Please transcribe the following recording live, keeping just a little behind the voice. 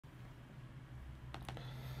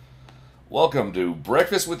Welcome to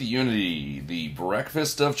Breakfast with Unity, the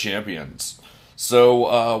breakfast of champions.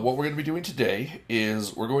 So what we're going to be doing today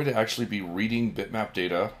is we're going to actually be reading bitmap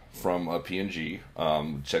data from a PNG,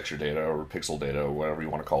 texture data or pixel data, or whatever you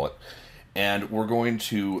want to call it. And we're going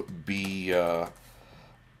to be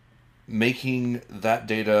making that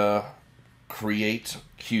data create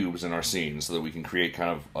cubes in our scene so that we can create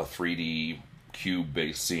kind of a 3D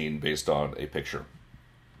cube-based scene based on a picture.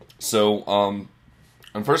 So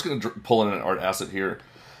I'm first going to pull in an art asset here.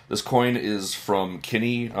 This coin is from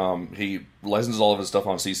Kinney. He licenses all of his stuff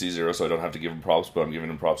on CC0, so I don't have to give him props, but I'm giving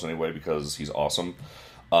him props anyway because he's awesome.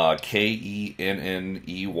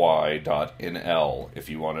 KENNEY.NL if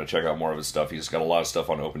you want to check out more of his stuff. He's got a lot of stuff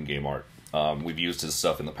on Open Game Art. We've used his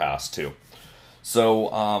stuff in the past, too. So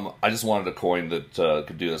I just wanted a coin that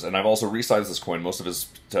could do this. And I've also resized this coin. Most of his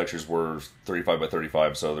textures were 35 by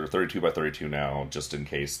 35, so they're 32 by 32 now, just in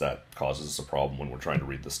case that causes us a problem when we're trying to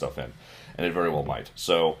read this stuff in. And it very well might.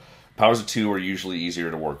 So powers of 2 are usually easier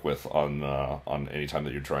to work with on any time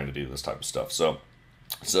that you're trying to do this type of stuff. So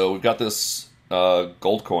we've got this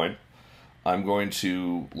gold coin. I'm going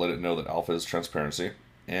to let it know that alpha is transparency.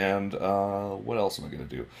 And what else am I going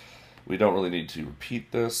to do? We don't really need to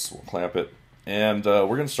repeat this. We'll clamp it. And we're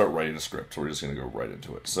going to start writing a script. We're just going to go right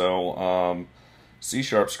into it. So, C#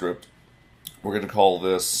 script. We're going to call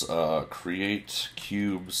this create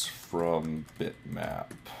cubes from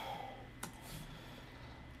bitmap.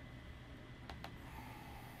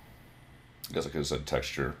 I guess I could have said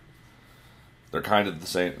texture. They're kind of the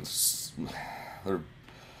same. They're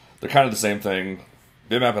kind of the same thing.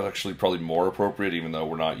 Bitmap is actually probably more appropriate, even though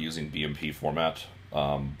we're not using BMP format.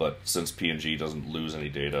 But since PNG doesn't lose any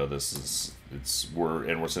data, since we're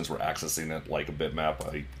accessing it like a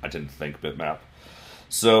bitmap, I tend to think bitmap.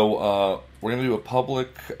 So we're going to do a public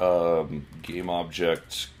game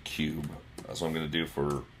object cube. That's what I'm going to do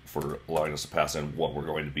for allowing us to pass in what we're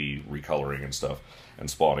going to be recoloring and stuff and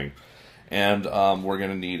spawning. And we're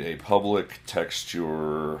going to need a public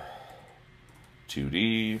texture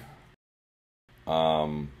 2D. I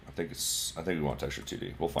think we want texture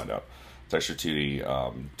 2D. We'll find out. Texture 2D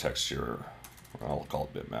texture. I'll call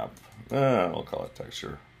it bitmap. I'll call it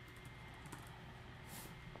texture.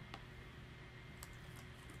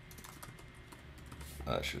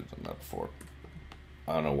 I should have done that before.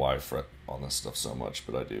 I don't know why I fret on this stuff so much,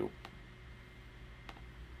 but I do.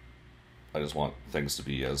 I just want things to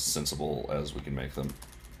be as sensible as we can make them.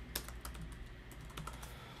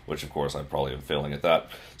 Which, of course, I probably am failing at that.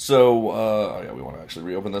 So, yeah, we want to actually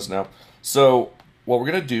reopen this now. So, what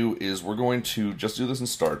we're going to do is we're going to just do this in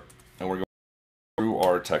start, and we're going through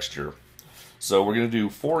our texture. So we're going to do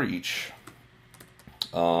for each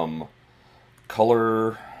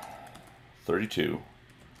color 32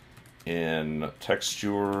 in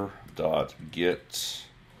texture.get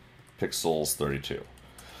pixels 32.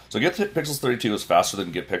 So get pixels 32 is faster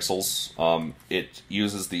than get pixels. It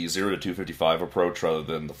uses the 0 to 255 approach rather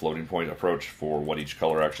than the floating point approach for what each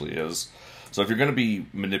color actually is. So if you're going to be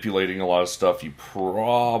manipulating a lot of stuff, you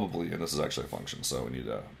probably, and this is actually a function, so we need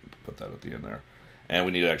to put that at the end there. And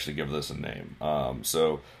we need to actually give this a name.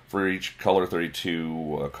 So for each color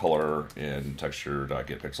 32, color in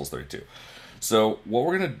texture.getPixels 32. So what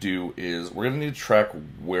we're going to do is we're going to need to track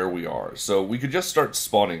where we are. So we could just start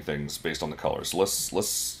spawning things based on the color. So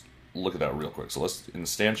let's look at that real quick. So let's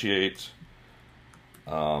instantiate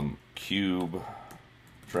cube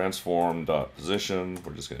transform.position.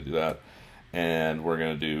 We're just going to do that. And we're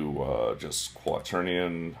going to do just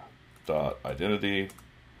quaternion.identity.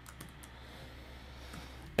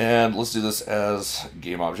 And let's do this as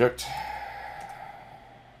game object.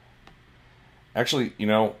 Actually, you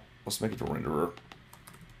know, let's make it a renderer.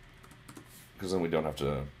 Because then we don't have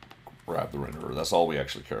to grab the renderer. That's all we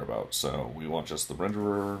actually care about. So we want just the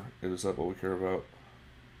renderer. Is that what we care about?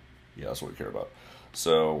 Yeah, that's what we care about.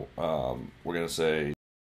 So we're going to say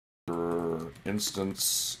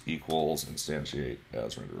instance equals instantiate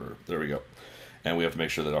as renderer. There we go. And we have to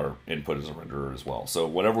make sure that our input is a renderer as well. So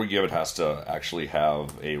whatever we give it has to actually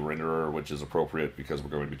have a renderer, which is appropriate because we're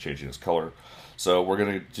going to be changing its color. So we're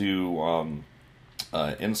going to do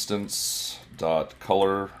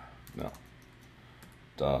instance.color, no,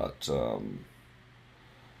 dot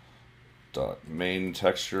main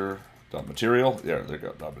texture, dot material, there we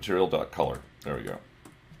go, dot material, dot color, there we go.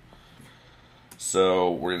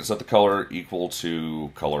 So we're going to set the color equal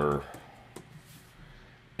to color,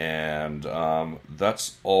 and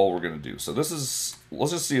that's all we're going to do. So this is,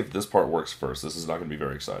 let's just see if this part works first. This is not going to be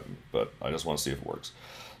very exciting, but I just want to see if it works.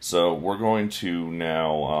 So we're going to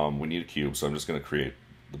now, we need a cube, so I'm just going to create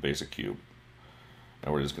the basic cube.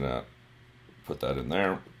 And we're just going to put that in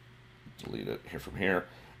there, delete it here from here,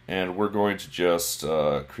 And we're going to just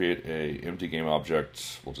create a empty game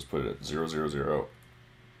object. We'll just put it at 0, 0, 0.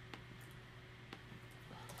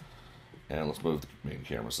 And let's move the main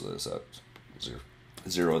camera so that it's at 0,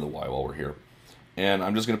 0 and the Y while we're here. And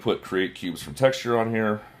I'm just going to put create cubes from texture on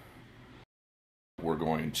here. We're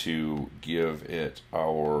going to give it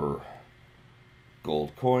our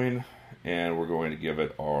gold coin, and we're going to give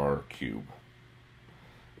it our cube.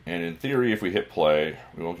 And in theory, if we hit play,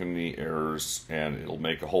 we won't get any errors, and it'll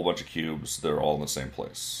make a whole bunch of cubes that are all in the same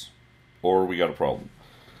place. Or we got a problem.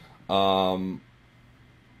 Coin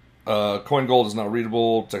gold is not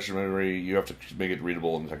readable. Texture memory, you have to make it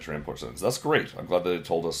readable in the texture import settings. That's great. I'm glad that it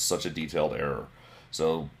told us such a detailed error.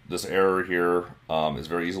 So this error here is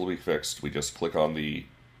very easily fixed. We just click on the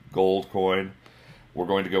gold coin. We're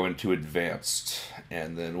going to go into advanced,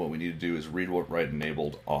 and then what we need to do is read what write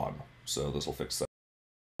enabled on. So this will fix that.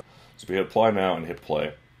 So if we hit apply now and hit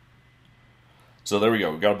play. So there we go.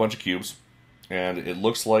 We've got a bunch of cubes, and it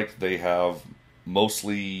looks like they have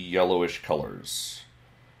mostly yellowish colors.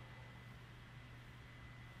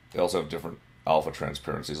 They also have different alpha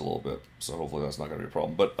transparencies a little bit, so hopefully that's not going to be a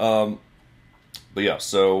problem. But yeah,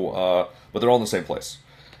 so but they're all in the same place.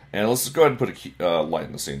 And let's just go ahead and put a light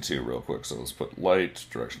in the scene too, real quick. So let's put light,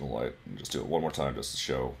 directional light, and just do it one more time just to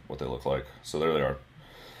show what they look like. So there they are.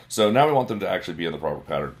 So now we want them to actually be in the proper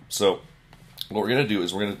pattern. So what we're going to do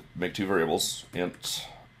is we're going to make two variables, int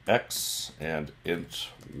x and int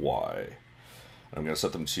y. And I'm going to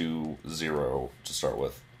set them to 0 to start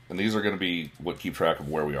with. And these are going to be what keep track of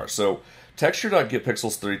where we are. So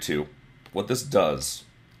texture.getPixels32, what this does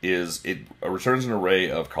is it returns an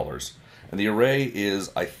array of colors. And the array is,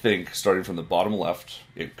 I think, starting from the bottom left.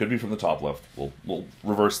 It could be from the top left. We'll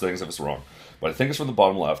reverse things if it's wrong. But I think it's from the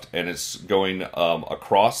bottom left, and it's going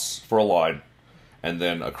across for a line, and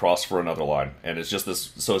then across for another line. And it's just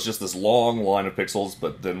this. So it's just this long line of pixels.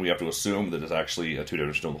 But then we have to assume that it's actually a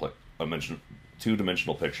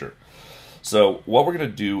two-dimensional picture. So what we're going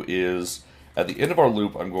to do is, at the end of our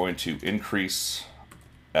loop, I'm going to increase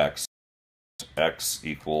x. X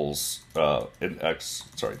equals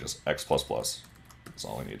just x plus plus. That's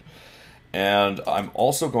all I need. And I'm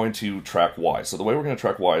also going to track y. So the way we're going to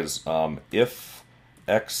track y is if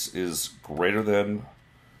x is greater than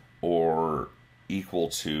or equal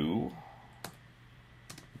to,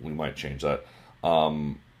 we might change that.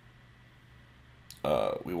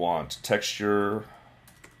 We want texture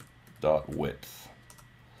dot width.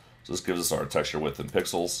 So this gives us our texture width in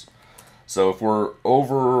pixels. So if we're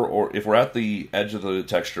over, or if we're at the edge of the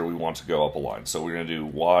texture, we want to go up a line. So we're going to do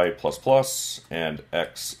y plus plus and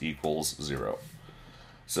x equals 0.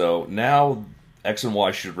 So now x and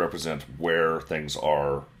y should represent where things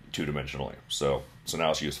are two-dimensionally. So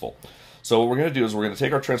now it's useful. So what we're going to do is we're going to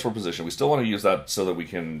take our transform position. We still want to use that so that we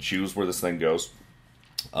can choose where this thing goes.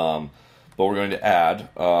 But we're going to add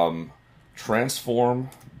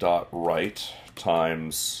transform.right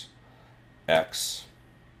times x.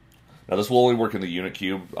 Now this will only work in the unit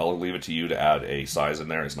cube. I'll leave it to you to add a size in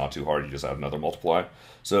there. It's not too hard. You just add another multiply.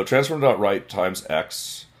 So transform.right times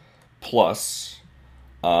x plus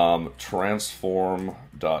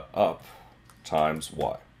transform.up times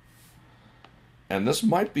y. And this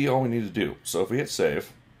might be all we need to do. So if we hit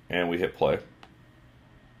save and we hit play.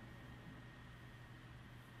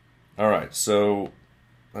 All right, so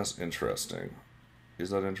that's interesting. Is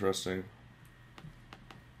that interesting?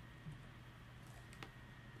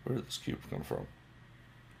 Where did this cube come from?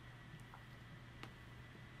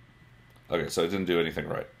 Okay, so I didn't do anything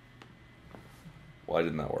right. Why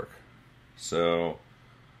didn't that work? So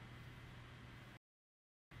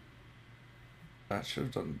that should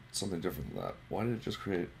have done something different than that. Why did it just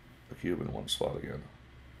create a cube in one spot again?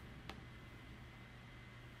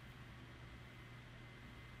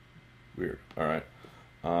 Weird. Alright.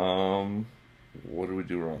 What did we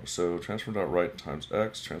do wrong? So transform.right times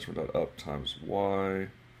x, transform.up times y.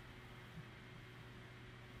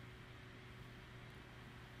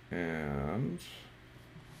 And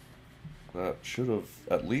that should have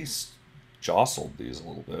at least jostled these a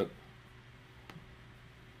little bit.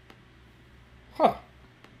 Huh.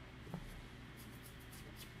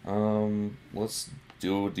 Let's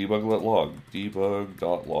do debug.log.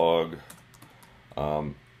 Debug.log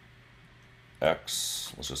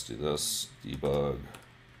x. Let's just do this. Debug.log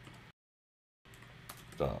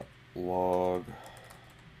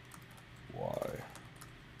y.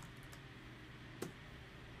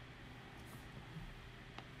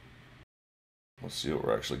 Let's see what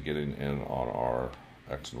we're actually getting in on our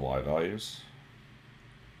x and y values.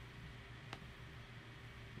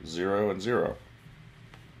 0 and 0.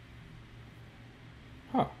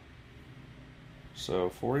 Huh. So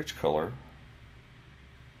for each color,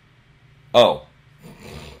 Oh,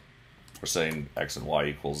 we're saying x and y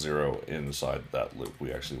equals 0 inside that loop.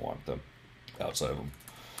 We actually want them outside of them.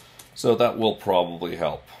 So that will probably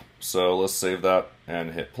help. So let's save that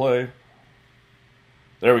and hit play.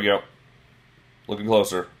 There we go. Looking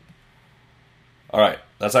closer. Alright,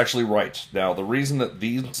 that's actually right. Now, the reason that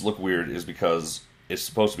these look weird is because it's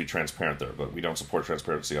supposed to be transparent there, but we don't support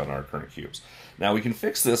transparency on our current cubes. Now, we can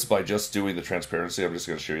fix this by just doing the transparency. I'm just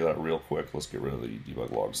going to show you that real quick. Let's get rid of the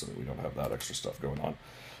debug logs so that we don't have that extra stuff going on.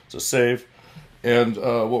 So save. And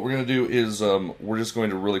what we're going to do is we're just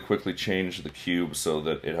going to really quickly change the cube so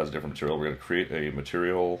that it has a different material. We're going to create a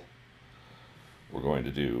material. We're going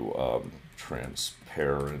to do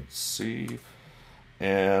transparency.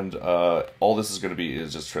 And all this is going to be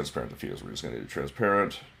is just transparent diffuse. We're just going to do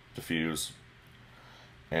transparent diffuse.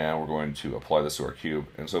 And we're going to apply this to our cube.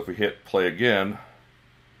 And so if we hit play again,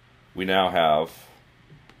 we now have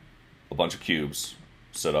a bunch of cubes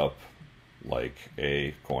set up like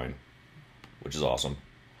a coin, which is awesome.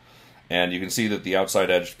 And you can see that the outside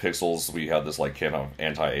edge pixels, we have this like kind of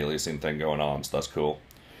anti-aliasing thing going on, so that's cool.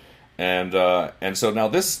 And so now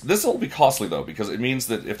this will be costly though, because it means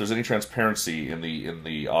that if there's any transparency in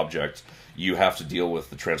the object, you have to deal with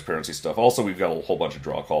the transparency stuff. Also, we've got a whole bunch of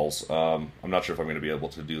draw calls. I'm not sure if I'm going to be able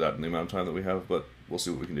to do that in the amount of time that we have, but we'll see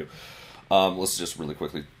what we can do. Let's just really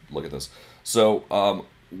quickly look at this. So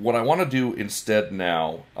what I want to do instead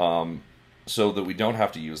now, so that we don't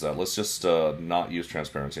have to use that, let's just not use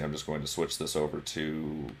transparency. I'm just going to switch this over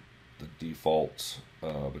to the default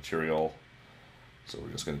material. So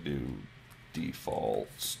we're just going to do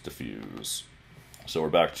default diffuse. So we're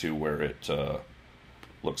back to where it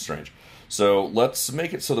looks strange. So let's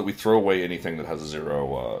make it so that we throw away anything that has a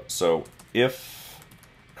 0. So if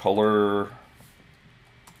color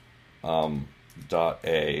dot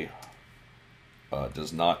A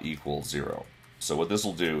does not equal 0. So what this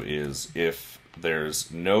will do is if there's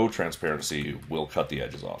no transparency, we'll cut the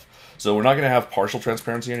edges off. So we're not going to have partial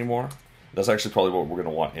transparency anymore. That's actually probably what we're going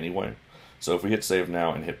to want anyway. So if we hit save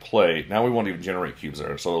now and hit play, now we won't even generate cubes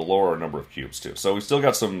there. So it'll lower our number of cubes too. So we've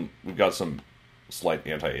got some slight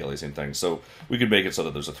anti-aliasing things. So we could make it so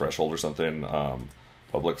that there's a threshold or something.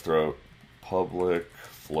 Public float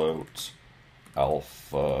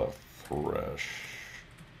alpha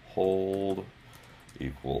threshold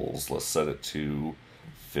equals, let's set it to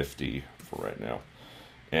 50 for right now.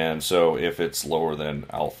 And so if it's lower than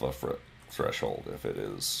alpha threshold, if it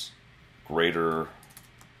is greater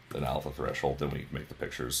than alpha threshold, then we make the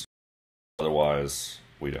pictures. Otherwise,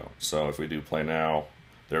 we don't. So if we do play now,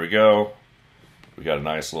 there we go. We got a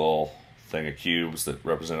nice little thing of cubes that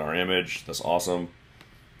represent our image. That's awesome.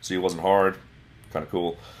 See, it wasn't hard. Kind of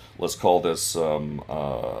cool. Let's call this,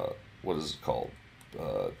 what is it called?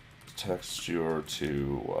 Texture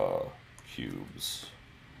to cubes.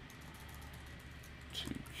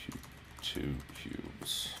 Two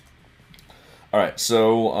cubes. All right,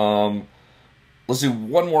 so let's do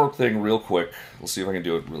one more thing real quick. Let's see if I can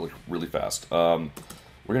do it really fast. We're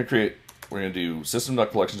going to do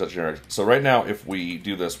system.collections.generic. So right now, if we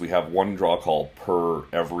do this, we have one draw call per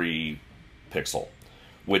every pixel,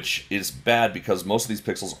 which is bad because most of these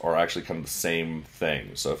pixels are actually kind of the same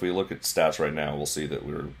thing. So if we look at stats right now, we'll see that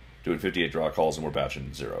we're doing 58 draw calls and we're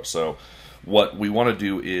batching 0. So what we want to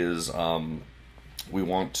do is we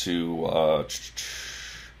want to,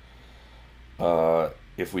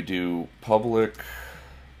 if we do public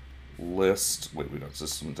list, wait, we don't,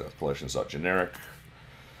 system.collections.generic,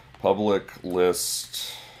 public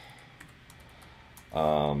list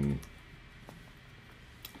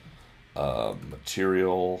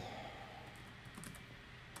material,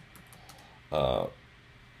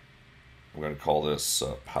 we're going to call this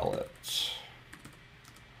palette,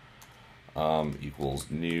 equals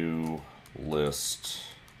new list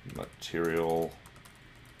material,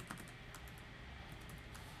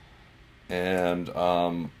 and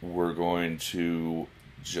we're going to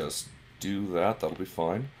just do that. That'll be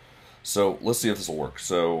fine. So let's see if this will work.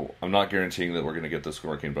 So I'm not guaranteeing that we're going to get this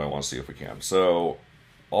working, but I want to see if we can. So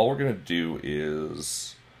all we're going to do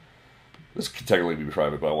is, this can technically be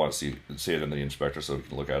private, but I want to see it in the inspector so we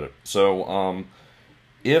can look at it. So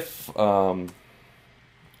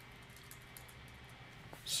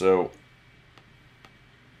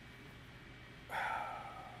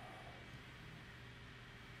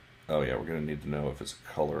oh yeah, we're going to need to know if its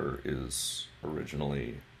color is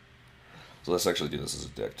originally, so let's actually do this as a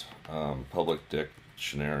dict. Public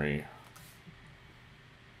dictionary.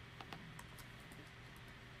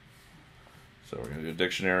 So we're going to do a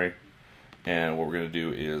dictionary, and what we're going to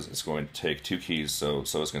do is it's going to take two keys, so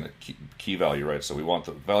it's going to key value, right? So we want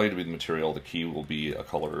the value to be the material, the key will be a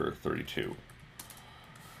color 32.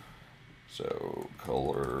 So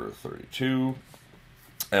color 32.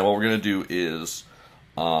 And what we're going to do is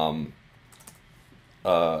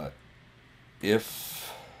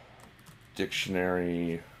if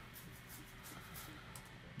dictionary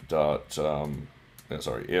dot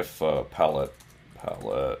if palette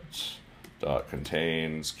dot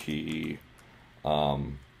contains key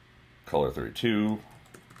color 32.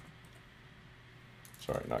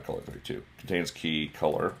 Sorry, not color 32. Contains key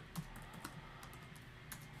color.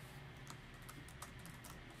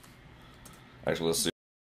 Actually, let's see.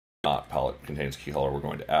 Not palette contains key color. We're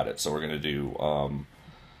going to add it. So we're going to do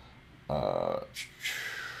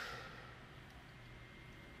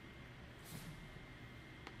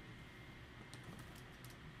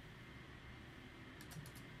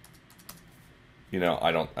you know,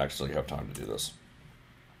 I don't actually have time to do this.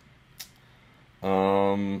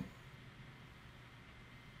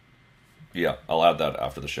 Yeah, I'll add that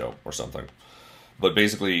after the show or something. But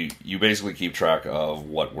basically, you basically keep track of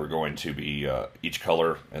what we're going to be, each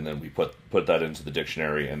color, and then we put that into the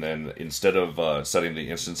dictionary, and then instead of setting the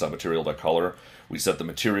instance.material.color, we set the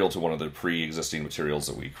material to one of the pre-existing materials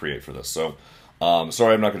that we create for this. So,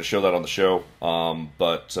 sorry I'm not going to show that on the show,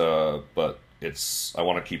 but I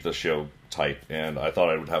want to keep this show tight, and I thought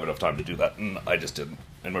I would have enough time to do that, and I just didn't,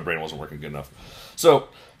 and my brain wasn't working good enough. So,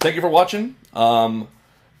 thank you for watching.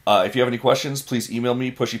 If you have any questions, please email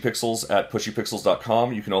me,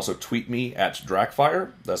 pushypixels@pushypixels.com. You can also tweet me at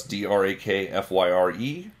Drakfire. That's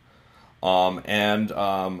DRAKFYRE.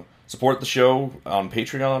 Support the show on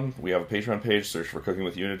Patreon. We have a Patreon page. Search for Cooking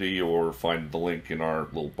with Unity, or find the link in our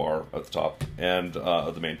little bar at the top and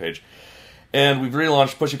of the main page. And we've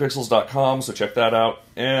relaunched pushypixels.com, so check that out.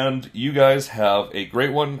 And you guys have a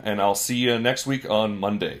great one, and I'll see you next week on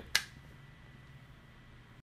Monday.